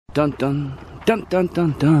Dun dun dun dun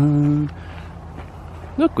dun dun.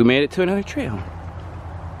 Look, we made it to another trail.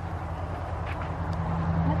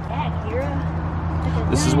 What's that,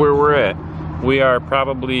 Kira? This is where we're at. We are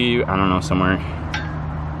probably, I don't know, somewhere.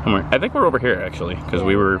 I think we're over here actually, because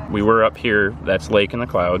we were up here. That's Lake in the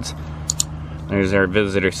Clouds. There's our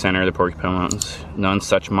visitor center, the Porcupine Mountains. None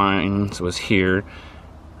Such Mines was here,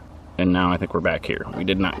 and now I think we're back here. We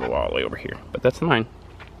did not go all the way over here, but that's the mine,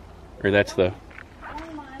 or that's the.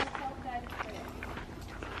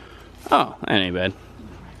 Oh, that ain't bad.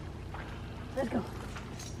 Let's go.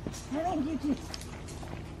 I need you to.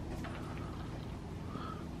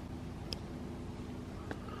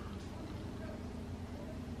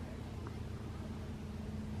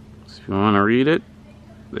 So if you want to read it,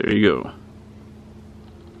 there you go.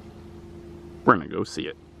 We're gonna go see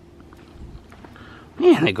it.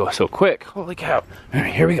 Man, they go so quick. Holy cow. All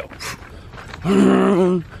right, here we go.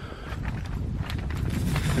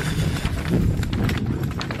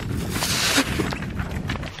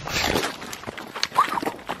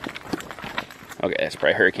 Okay, that's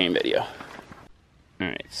probably hurricane video.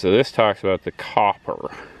 Alright, so this talks about the copper.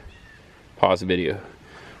 Pause the video.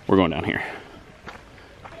 We're going down here.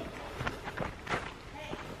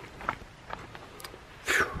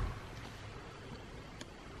 Phew.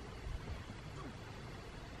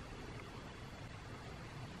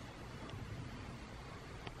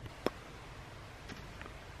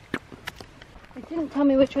 It didn't tell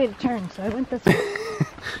me which way to turn, so I went this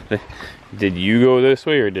way. Did you go this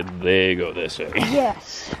way or did they go this way?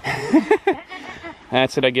 Yes.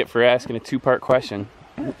 That's what I get for asking a two-part question.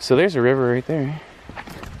 So there's a river right there.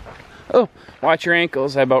 Oh, watch your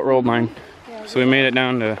ankles. I about rolled mine. Yeah, So we made it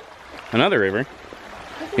down to another river.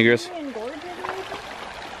 Here goes. Union Gorge,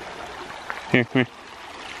 Here. You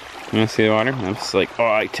want to see the water? I'm just like, oh,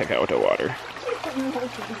 I took out the water.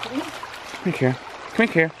 Come here. Come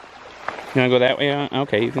here. You want to go that way?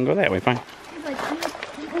 Okay, you can go that way. Fine. He's like,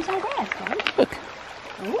 where's our dad, right? Look.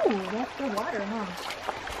 Ooh, that's the water, huh?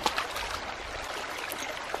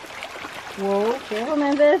 Whoa, careful,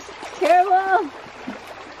 Memphis. Careful!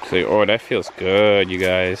 So, oh, that feels good, you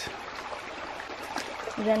guys.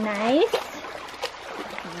 Is that nice?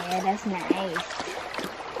 Yeah, that's nice.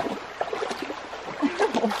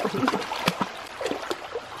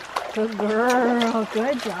 Good girl.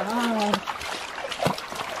 Good job.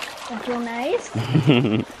 That feel nice?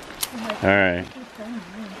 Alright.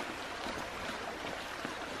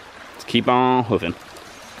 Let's keep on hoofing.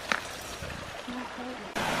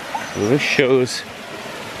 So this shows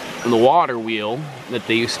the water wheel that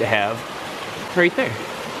they used to have right there.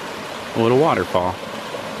 A little waterfall.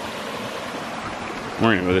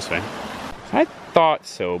 We're gonna go this way. I thought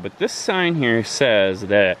so, but this sign here says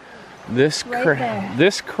that this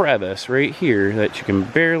this crevice right here that you can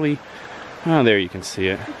barely, oh, there you can see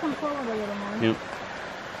it. Come forward a little more. Yep.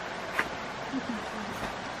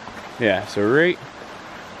 Yeah, so right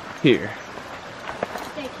here.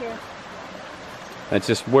 Stay here. That's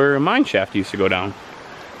just where a mine shaft used to go down.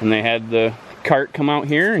 And they had the cart come out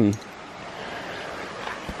here and,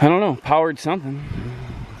 I don't know, powered something.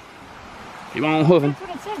 Keep on hoofing. That's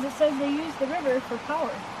what it says. It says they use the river for power.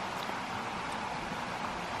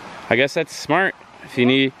 I guess that's smart. If you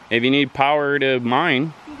need power to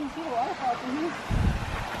mine. You can see the waterfall from here.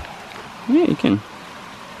 Yeah, you can.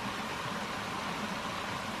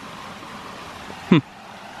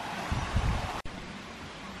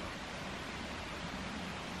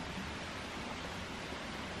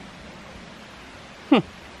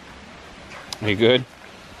 Are you good?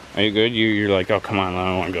 Are you good? You're like, oh, come on, I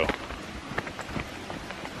don't want to go.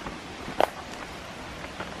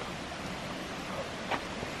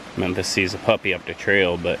 Memphis sees a puppy up the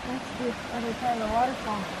trail, but... That's the other side of the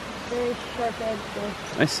waterfall. Very sharp edge there.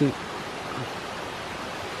 I see.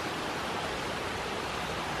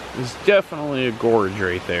 There's definitely a gorge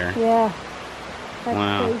right there. Yeah. That's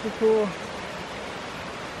Wow. crazy cool.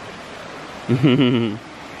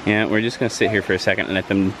 Yeah, we're just gonna sit here for a second and let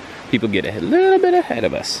them people get a little bit ahead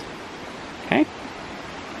of us. Okay?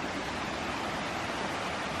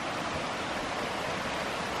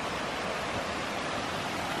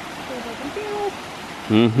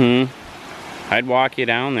 I'd walk you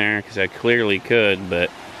down there because I clearly could, but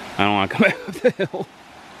I don't want to come back up the hill.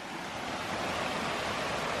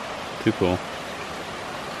 Too cool.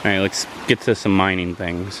 Alright, let's get to some mining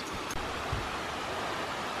things.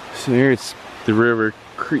 So here it's the river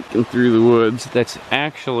creaking through the woods. That's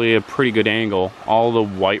actually a pretty good angle. All the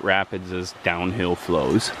White Rapids is downhill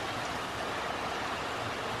flows.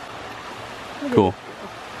 Cool.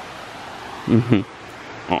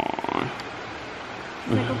 Aww.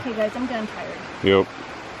 He's like, okay guys, I'm done tired. Yep.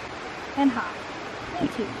 And hot. Me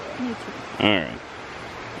too. Me too. Alright.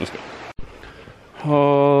 Let's go.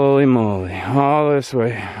 Holy moly. All this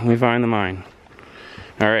way. We find the mine.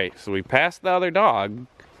 Alright, so we passed the other dog.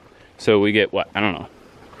 So we get what? I don't know.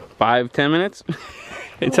 5-10 minutes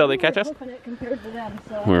until they catch us? Compared to them,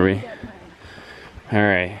 so were we?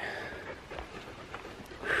 Alright.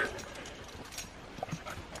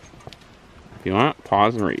 If you want,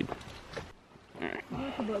 pause and read. Alright.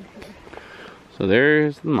 So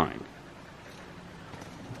there's the mine.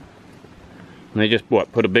 And they just,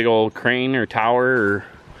 what, put a big old crane or tower or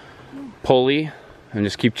pulley and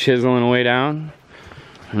just keep chiseling away down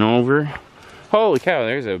and over. Holy cow,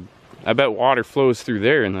 there's a, I bet water flows through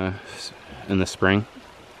there in the spring.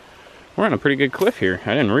 We're on a pretty good cliff here.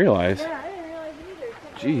 I didn't realize. Yeah, I didn't realize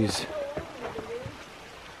either. Jeez.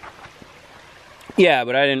 Yeah,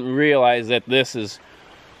 but I didn't realize that this is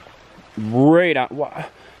right on.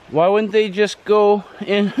 Why wouldn't they just go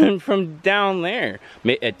in from down there?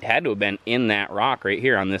 It had to have been in that rock right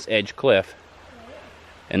here on this edge cliff.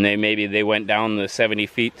 And maybe they went down the 70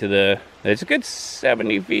 feet to the, it's a good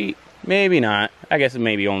 70 feet. Maybe not. I guess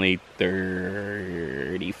maybe only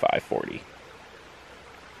 35, 40.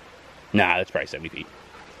 Nah, that's probably 70 feet.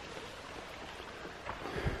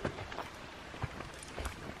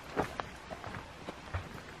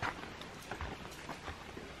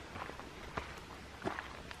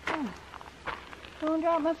 Don't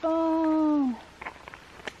drop my phone.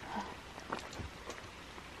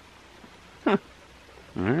 Huh.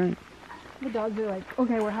 Alright. The dogs are like,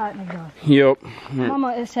 okay, we're hot, and they go. Yep.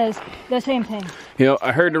 Mama, it says the same thing. Yep,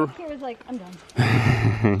 I heard the... Kira's like, I'm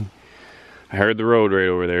done. I heard the road right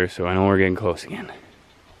over there, so I know we're getting close again.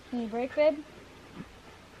 Can you brake, babe?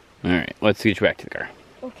 Alright, let's get you back to the car.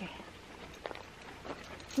 Okay.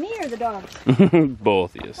 Me or the dogs?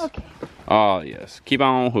 Both, yes. Okay. Oh, yes. Keep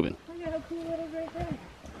on moving. Look at how cool it is right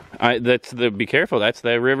there. That's the, be careful, that's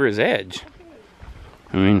the river's edge.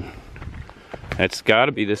 I mean, that's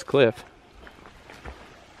gotta be this cliff.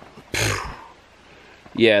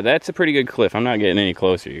 Yeah, that's a pretty good cliff. I'm not getting any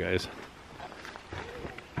closer, you guys.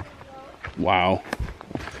 Wow.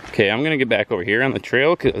 Okay, I'm gonna get back over here on the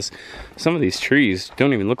trail because some of these trees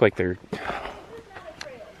don't even look like they're...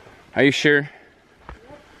 Are you sure?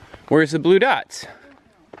 Where's the blue dots?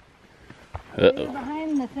 They're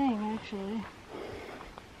behind the thing, actually.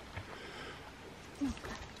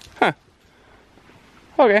 Huh.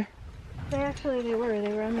 Okay. They were on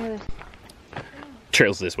the other side.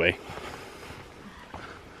 Trail's this way.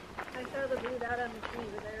 I saw the blue dot on the tree,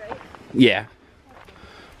 was that right? Yeah.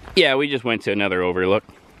 Yeah, we just went to another overlook.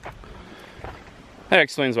 That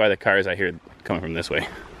explains why the cars I hear coming from this way.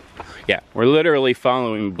 Yeah, we're literally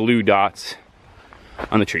following blue dots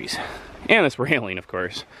on the trees. And this railing, of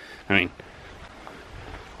course. I mean...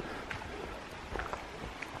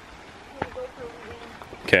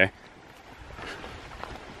 Okay.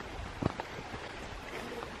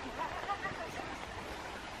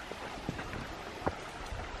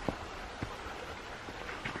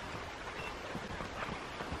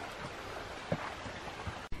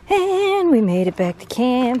 And we made it back to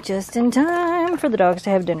camp just in time for the dogs to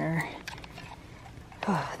have dinner.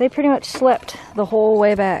 They pretty much slept the whole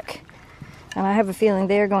way back. And I have a feeling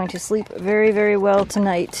they are going to sleep very, very well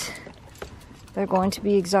tonight. They're going to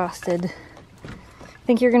be exhausted.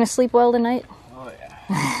 Think you're going to sleep well tonight? Oh,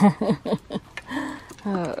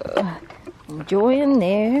 yeah. Enjoying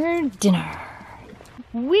their dinner.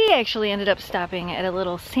 We actually ended up stopping at a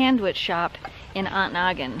little sandwich shop in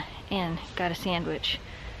Ontnoggin and got a sandwich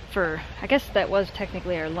for, I guess that was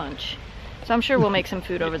technically our lunch. So I'm sure we'll make some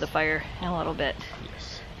food over the fire in a little bit.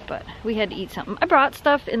 Yes. But we had to eat something. I brought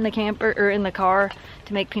stuff in the camper, or in the car,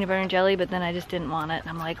 to make peanut butter and jelly, but then I just didn't want it. And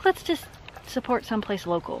I'm like, let's just support someplace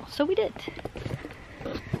local. So we did.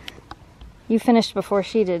 You finished before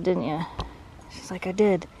she did, didn't you? She's like, I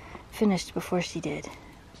did. Finished before she did.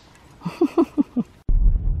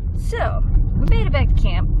 So, we made it back to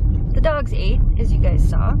camp. The dogs ate, as you guys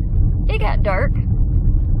saw. It got dark.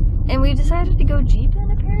 And we decided to go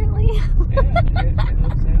jeeping, apparently.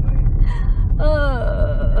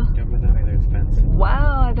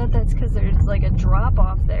 Wow, I bet that's because there's like a drop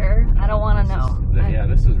off there. I don't want to know. Yeah,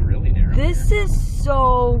 this is really narrow. This is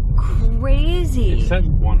so crazy. It said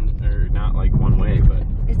one, or not like one way, but...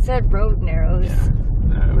 It said road narrows.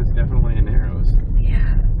 Yeah, it was definitely a narrows.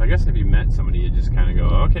 Yeah. I guess if you met somebody, you just kind of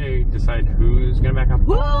go, okay, decide who's going to back up.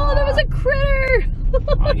 Whoa, that was a critter!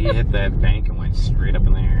 Oh, he hit that bank and went straight up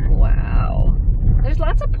in the air. Wow. There's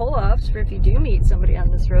lots of pull-offs for if you do meet somebody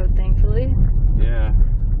on this road, thankfully. Yeah.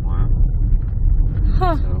 Wow.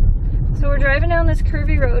 Huh. So we're driving down this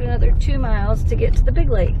curvy road another 2 miles to get to the big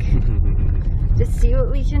lake. to see what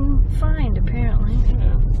we can find, apparently.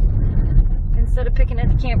 Yeah. Instead of picking at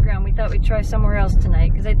the campground, we thought we'd try somewhere else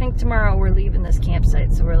tonight, because I think tomorrow we're leaving this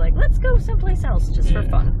campsite, so we're like, let's go someplace else just for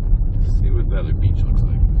fun. See what the other beach looks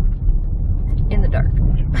like. In the dark.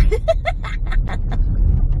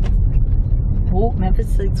 Oh,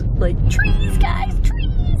 Memphis looks like trees, guys,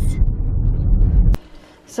 trees!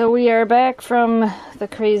 So we are back from the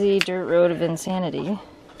crazy dirt road of insanity.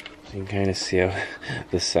 You can kind of see how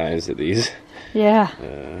the size of these. Yeah.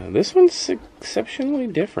 This one's exceptionally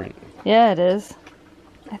different. Yeah, it is.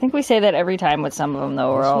 I think we say that every time with some of them,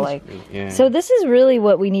 though. We're all like, yeah. So this is really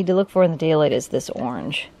what we need to look for in the daylight, is this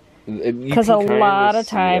orange. Because a lot of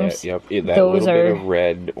times, that that those little are bit of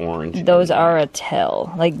red, orange. Those are a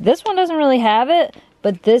tell. Like, this one doesn't really have it,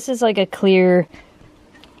 but this is like a clear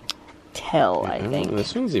tell, I think.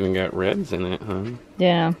 This one's even got reds in it, huh?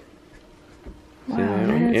 Yeah. See Wow, that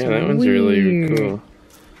one? that's Yeah, that one's weird. really cool.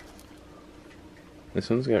 This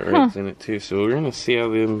one's got reds in it too, so we're gonna see how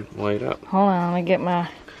they light up. Hold on, let me get my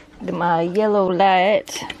yellow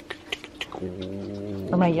light.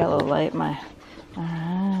 Or my yellow light,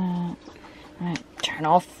 Alright, turn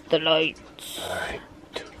off the lights. Alright.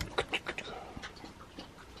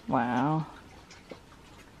 Wow.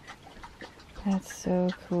 That's so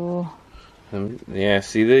cool. Yeah,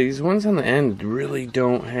 see, these ones on the end really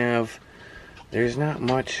don't have... There's not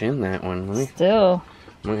much in that one. Still.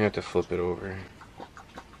 Might have to flip it over.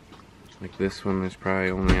 Like this one, there's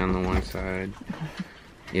probably only on the one side.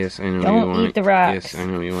 Yes, I know you want. Don't eat the rocks. Yes, I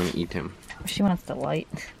know you want to eat them. She wants the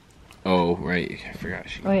light. Oh, right. I forgot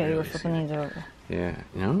she. Oh yeah, you were flipping these over. Yeah.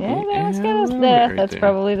 No. Yeah, that's good. Right That's there.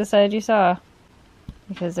 probably the side you saw.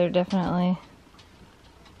 Because they're definitely...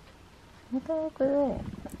 What the heck was that?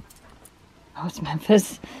 Oh, it's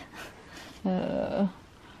Memphis.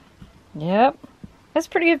 Yep. That's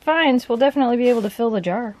pretty good finds. We'll definitely be able to fill the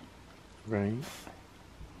jar. Right.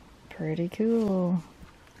 Pretty cool.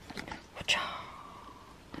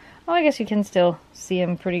 Oh, I guess you can still see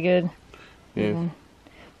them pretty good. Yeah. Even.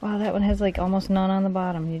 Wow, that one has like almost none on the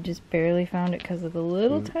bottom. You just barely found it because of the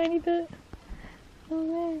little tiny bit over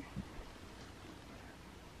there.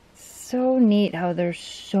 So neat how they're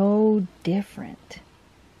so different.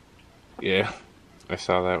 Yeah. I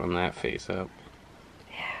saw that one that face up.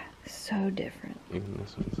 Yeah, so different. Even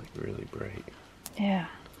this one's like really bright. Yeah.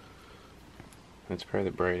 That's probably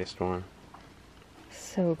the brightest one.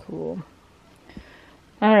 So cool.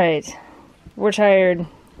 Alright. We're tired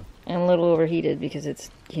and a little overheated because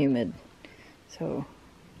it's humid. So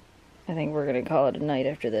I think we're going to call it a night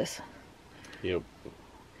after this. Yep.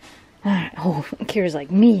 Alright. Oh, Kira's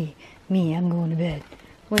like, me, I'm going to bed.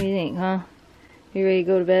 What do you think, huh? You ready to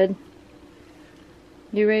go to bed?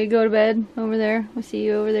 You ready to go to bed over there? We'll see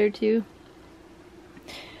you over there too.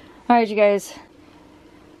 Alright, you guys.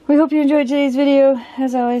 We hope you enjoyed today's video.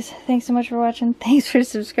 As always, thanks so much for watching. Thanks for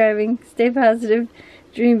subscribing. Stay positive.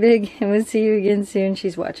 Dream big. And we'll see you again soon.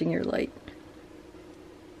 She's watching your light.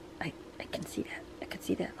 I can see that. I can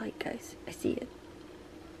see that light, guys. I see it.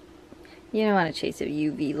 You don't want to chase a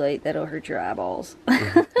UV light. That'll hurt your eyeballs.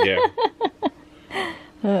 Yeah.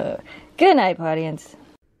 Good night, audience.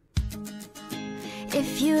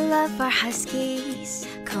 If you love our Huskies,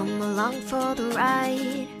 come along for the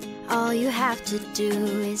ride. All you have to do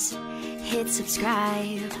is hit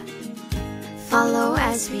subscribe. Follow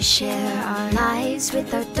as we share our lives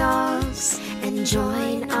with our dogs, and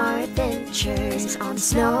join our adventures on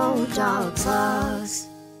SnowDogsVlogs.